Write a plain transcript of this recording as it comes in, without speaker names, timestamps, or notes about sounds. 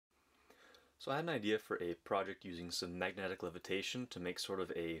So I had an idea for a project using some magnetic levitation to make sort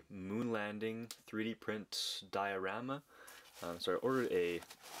of a moon landing 3D print diorama. So I ordered a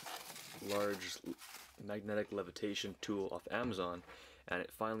large magnetic levitation tool off Amazon, and it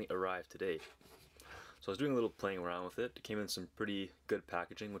finally arrived today. So I was doing a little playing around with it. It came in some pretty good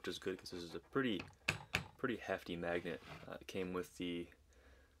packaging, which is good because this is a pretty hefty magnet. It came with the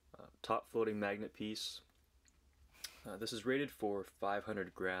top floating magnet piece. This is rated for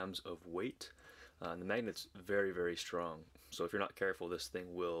 500 grams of weight. The magnet's very strong, so if you're not careful, this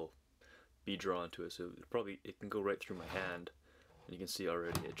thing will be drawn to it. So it can go right through my hand, and you can see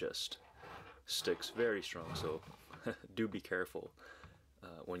already it just sticks very strong. So do be careful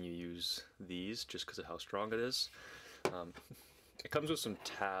when you use these, just because of how strong it is. It comes with some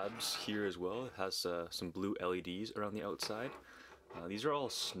tabs here as well. It has some blue LEDs around the outside. These are all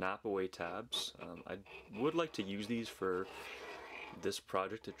snap-away tabs. I would like to use these for this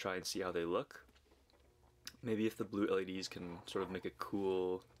project to try and see how they look. Maybe if the blue LEDs can sort of make a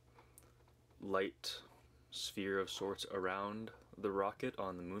cool light sphere of sorts around the rocket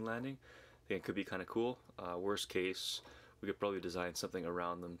on the moon landing, I think it could be kind of cool. Worst case, we could probably design something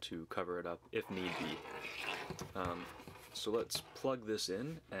around them to cover it up if need be. So let's plug this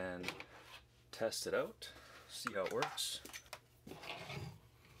in and test it out, see how it works.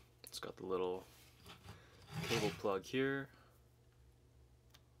 It's got the little cable plug here.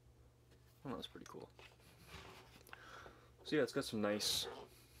 Oh, that's pretty cool. So yeah, it's got some nice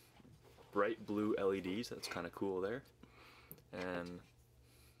bright blue LEDs. That's kind of cool there. And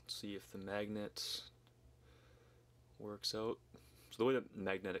let's see if the magnet works out. So the way that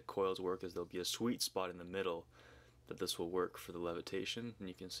magnetic coils work is there'll be a sweet spot in the middle that this will work for the levitation. And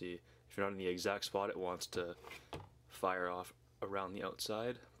you can see if you're not in the exact spot, it wants to fire off around the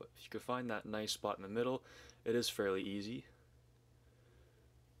outside, but if you can find that nice spot in the middle, it is fairly easy.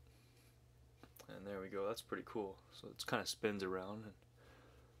 And there we go, that's pretty cool. So it kind of spins around and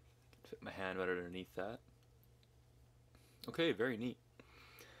I can fit my hand right underneath that. Okay, very neat.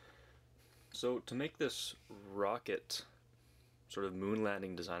 So to make this rocket sort of moon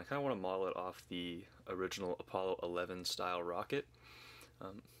landing design, I kind of want to model it off the original Apollo 11 style rocket.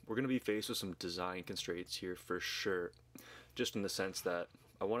 We're going to be faced with some design constraints here for sure, just in the sense that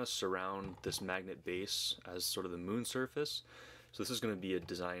I want to surround this magnet base as sort of the moon surface. So this is going to be a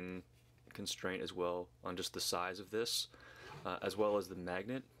design constraint as well on just the size of this, as well as the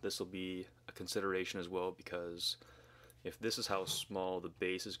magnet. This will be a consideration as well, because if this is how small the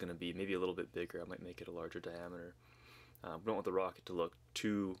base is going to be, maybe a little bit bigger, I might make it a larger diameter. We don't want the rocket to look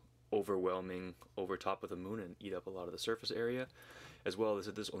too overwhelming over top of the moon and eat up a lot of the surface area. As well as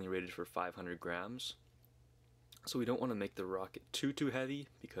this is only rated for 500 grams. So we don't want to make the rocket too heavy,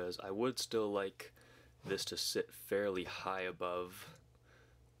 because I would still like this to sit fairly high above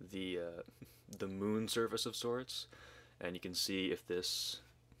the moon surface of sorts. And you can see if this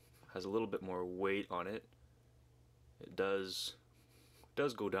has a little bit more weight on it, it does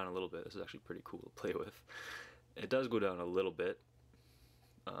go down a little bit. This is actually pretty cool to play with. It does go down a little bit.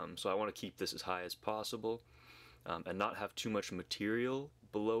 So I want to keep this as high as possible, and not have too much material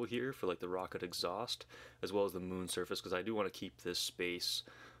below here for like the rocket exhaust as well as the moon surface, because I do want to keep this space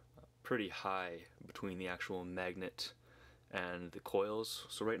pretty high between the actual magnet and the coils.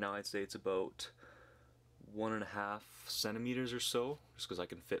 So right now I'd say it's about 1.5 centimeters or so, just because I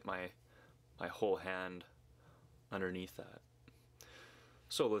can fit my whole hand underneath that.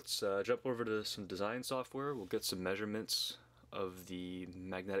 So let's jump over to some design software. We'll get some measurements of the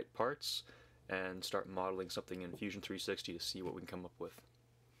magnetic parts and start modeling something in Fusion 360 to see what we can come up with.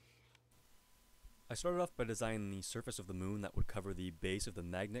 I started off by designing the surface of the moon that would cover the base of the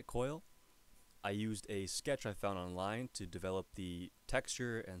magnet coil. I used a sketch I found online to develop the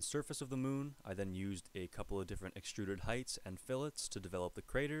texture and surface of the moon. I then used a couple of different extruded heights and fillets to develop the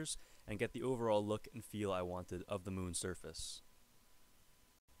craters and get the overall look and feel I wanted of the moon surface.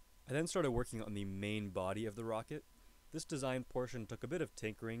 I then started working on the main body of the rocket. This design portion took a bit of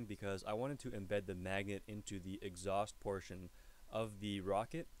tinkering because I wanted to embed the magnet into the exhaust portion of the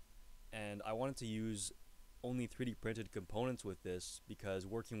rocket, and I wanted to use only 3D printed components with this because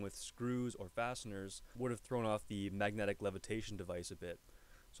working with screws or fasteners would have thrown off the magnetic levitation device a bit.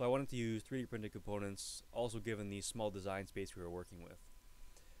 So I wanted to use 3D printed components, also given the small design space we were working with.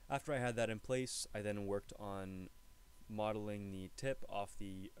 After I had that in place, I then worked on modeling the tip off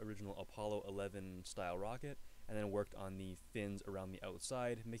the original Apollo 11 style rocket, and then worked on the fins around the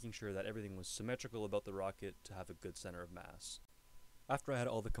outside, making sure that everything was symmetrical about the rocket to have a good center of mass. After I had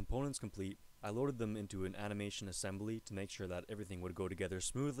all the components complete, I loaded them into an animation assembly to make sure that everything would go together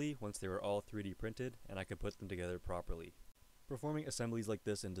smoothly once they were all 3D printed and I could put them together properly. Performing assemblies like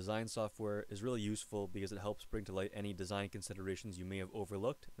this in design software is really useful because it helps bring to light any design considerations you may have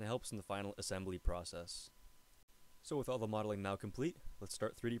overlooked, and it helps in the final assembly process. So with all the modeling now complete, let's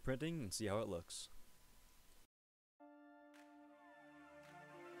start 3D printing and see how it looks.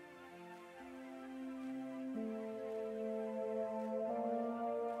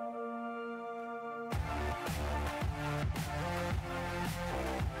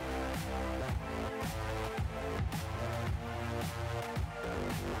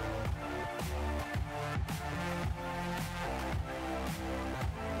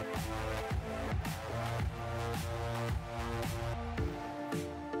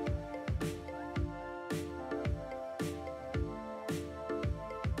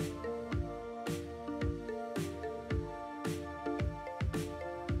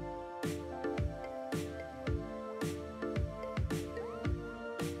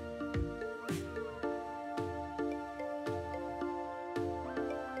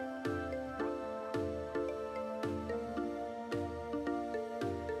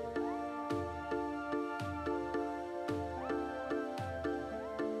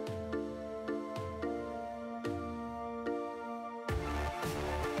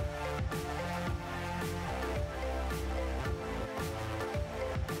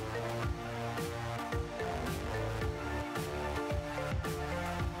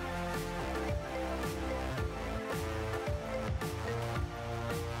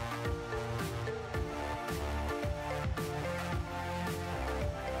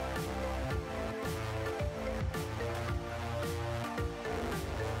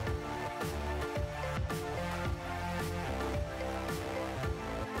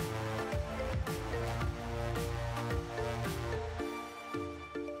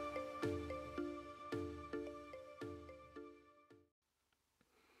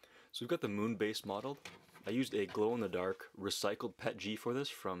 So we've got the moon base modeled. I used a glow-in-the-dark recycled PETG for this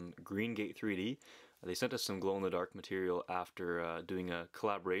from Greengate 3D. They sent us some glow-in-the-dark material after doing a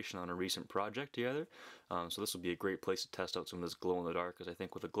collaboration on a recent project together. So this will be a great place to test out some of this glow-in-the-dark, because I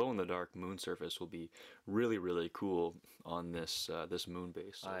think with a glow-in-the-dark moon surface will be really, really cool on this this moon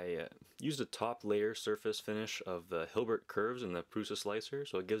base. So I used a top layer surface finish of the Hilbert curves and the Prusa slicer,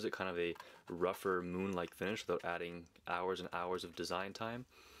 so it gives it kind of a rougher moon-like finish without adding hours and hours of design time.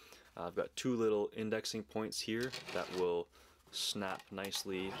 I've got two little indexing points here that will snap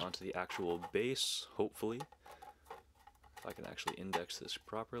nicely onto the actual base, hopefully. If I can actually index this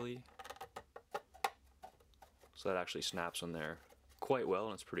properly. So that actually snaps on there quite well,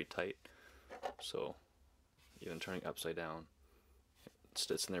 and it's pretty tight. So even turning upside down, it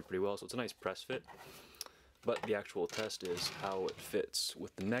sits in there pretty well, so it's a nice press fit. But the actual test is how it fits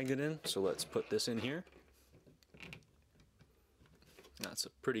with the magnet in, so let's put this in here. That's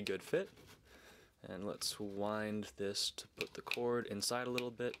a pretty good fit, and let's wind this to put the cord inside a little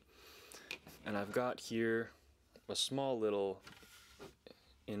bit. And I've got here a small little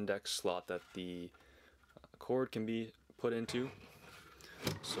index slot that the cord can be put into,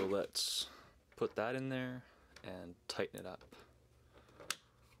 so let's put that in there and tighten it up.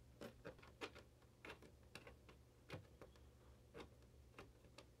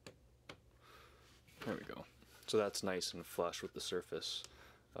 There we go. So that's nice and flush with the surface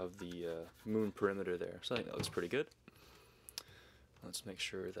of the moon perimeter there. So I think that looks pretty good. Let's make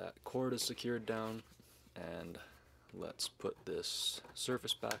sure that cord is secured down, and let's put this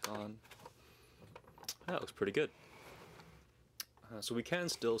surface back on. That looks pretty good. So we can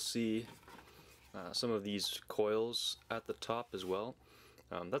still see some of these coils at the top as well.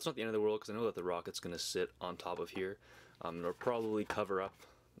 That's not the end of the world, because I know that the rocket's going to sit on top of here. It'll probably cover up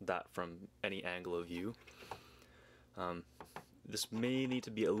that from any angle of view. This may need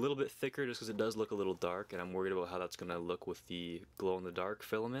to be a little bit thicker just because it does look a little dark, and I'm worried about how that's going to look with the glow-in-the-dark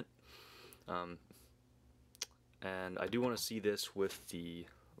filament. And I do want to see this with the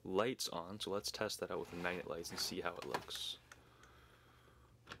lights on, so let's test that out with the magnet lights and see how it looks.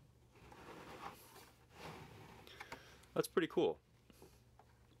 That's pretty cool.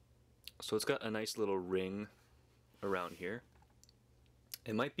 So it's got a nice little ring around here.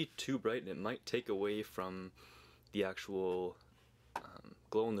 It might be too bright and it might take away from the actual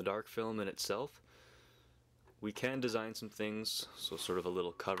glow-in-the-dark filament itself. We can design some things, so sort of a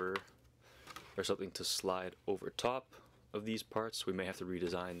little cover or something to slide over top of these parts. We may have to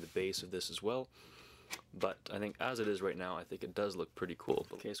redesign the base of this as well, but I think as it is right now, I think it does look pretty cool.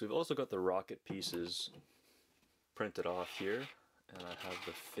 Okay, so we've also got the rocket pieces printed off here, and I have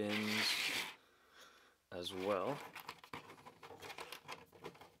the fins as well.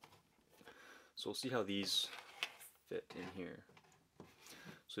 So we'll see how these fit in here.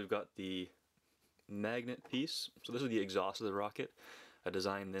 So we've got the magnet piece. So this is the exhaust of the rocket. I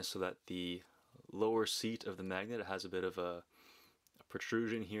designed this so that the lower seat of the magnet has a bit of a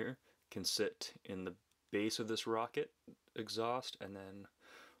protrusion here, can sit in the base of this rocket exhaust, and then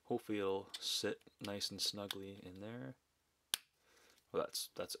hopefully it'll sit nice and snugly in there. Well,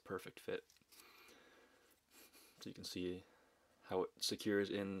 that's a perfect fit. So you can see how it secures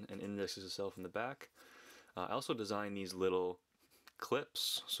in and indexes itself in the back. I also designed these little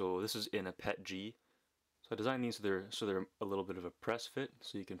clips. So this is in a PET G. So I designed these so they're a little bit of a press fit,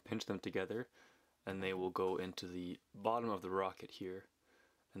 so you can pinch them together, and they will go into the bottom of the rocket here,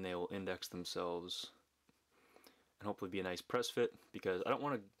 and they will index themselves and hopefully be a nice press fit, because I don't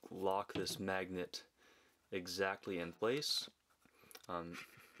want to lock this magnet exactly in place,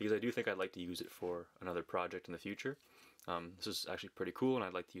 because I do think I'd like to use it for another project in the future. This is actually pretty cool, and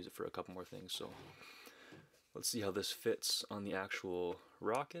I'd like to use it for a couple more things. So let's see how this fits on the actual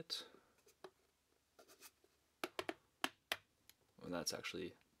rocket. And that's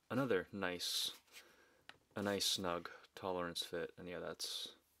actually another nice snug tolerance fit. And yeah,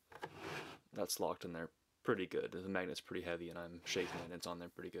 that's locked in there pretty good. The magnet's pretty heavy, and I'm shaking it and it's on there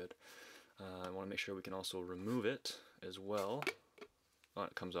pretty good. I want to make sure we can also remove it as well. Oh,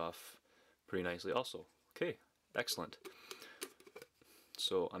 it comes off pretty nicely also. Okay, excellent.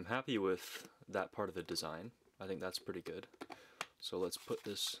 So I'm happy with that part of the design. I think that's pretty good. So let's put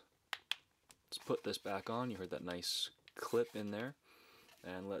this back on. You heard that nice clip in there.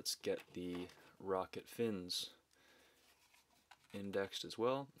 And let's get the rocket fins indexed as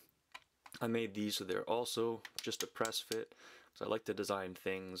well. I made these so they're also just a press fit, so I like to design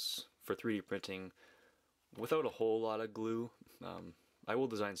things for 3D printing without a whole lot of glue. I will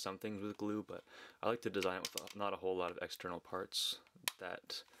design some things with glue, but I like to design it with not a whole lot of external parts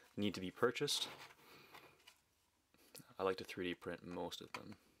that need to be purchased. I like to 3D print most of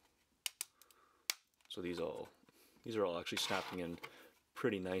them. So these are all actually snapping in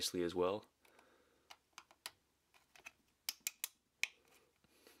pretty nicely as well.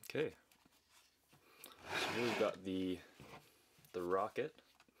 Okay. So here we've got the rocket.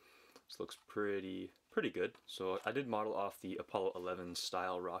 This looks pretty good. So I did model off the Apollo 11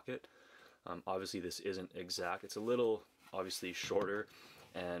 style rocket. Obviously this isn't exact. It's a little obviously shorter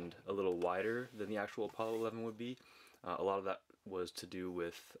and a little wider than the actual Apollo 11 would be. A lot of that was to do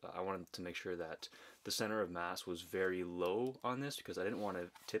with I wanted to make sure that the center of mass was very low on this, because I didn't want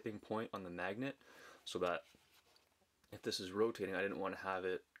a tipping point on the magnet, so that if this is rotating, I didn't want to have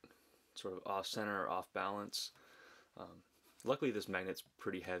it sort of off center or off balance. Luckily this magnet's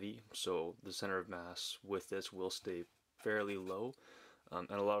pretty heavy, so the center of mass with this will stay fairly low, and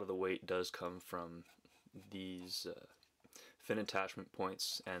a lot of the weight does come from these fin attachment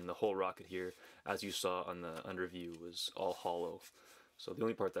points, and the whole rocket here, as you saw on the underview, was all hollow. So the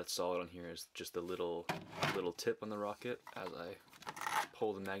only part that's solid on here is just the little tip on the rocket as I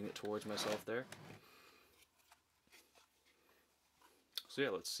pull the magnet towards myself there. So yeah,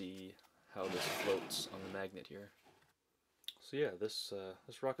 let's see how this floats on the magnet here. So yeah, this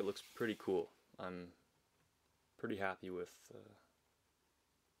rocket looks pretty cool. I'm pretty happy with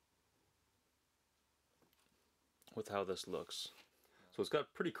how this looks. So it's got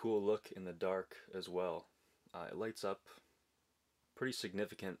a pretty cool look in the dark as well. It lights up pretty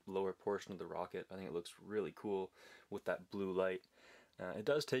significant lower portion of the rocket. I think it looks really cool with that blue light. It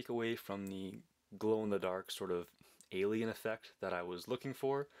does take away from the glow-in-the-dark sort of alien effect that I was looking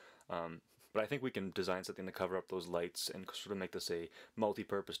for, but I think we can design something to cover up those lights and sort of make this a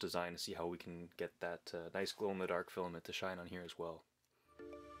multi-purpose design to see how we can get that nice glow-in-the-dark filament to shine on here as well.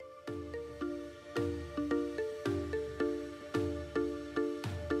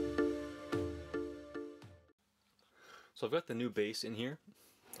 So I've got the new base in here.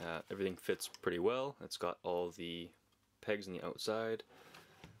 Everything fits pretty well. It's got all the pegs on the outside.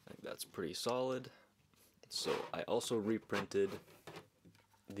 I think that's pretty solid. So I also reprinted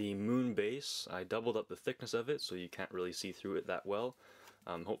the moon base. I doubled up the thickness of it so you can't really see through it that well.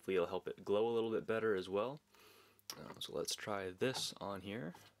 Hopefully it'll help it glow a little bit better as well. So let's try this on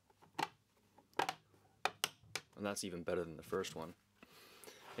here. And that's even better than the first one.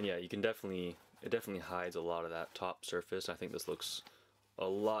 And yeah, you can it definitely hides a lot of that top surface. I think this looks a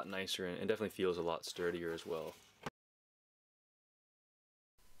lot nicer, and it definitely feels a lot sturdier as well.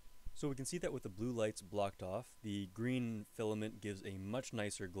 So we can see that with the blue lights blocked off, the green filament gives a much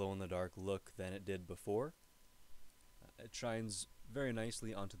nicer glow-in-the-dark look than it did before. It shines very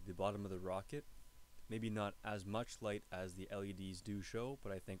nicely onto the bottom of the rocket. Maybe not as much light as the LEDs do show,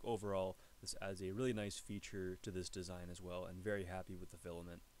 but I think overall this adds a really nice feature to this design as well, and very happy with the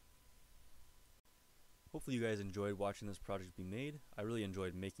filament. Hopefully you guys enjoyed watching this project be made. I really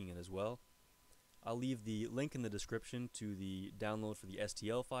enjoyed making it as well. I'll leave the link in the description to the download for the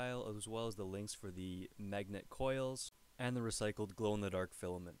STL file, as well as the links for the magnet coils and the recycled glow-in-the-dark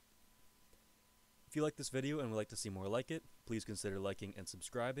filament. If you like this video and would like to see more like it, please consider liking and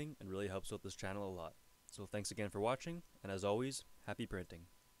subscribing. It really helps out this channel a lot. So thanks again for watching, and as always, happy printing.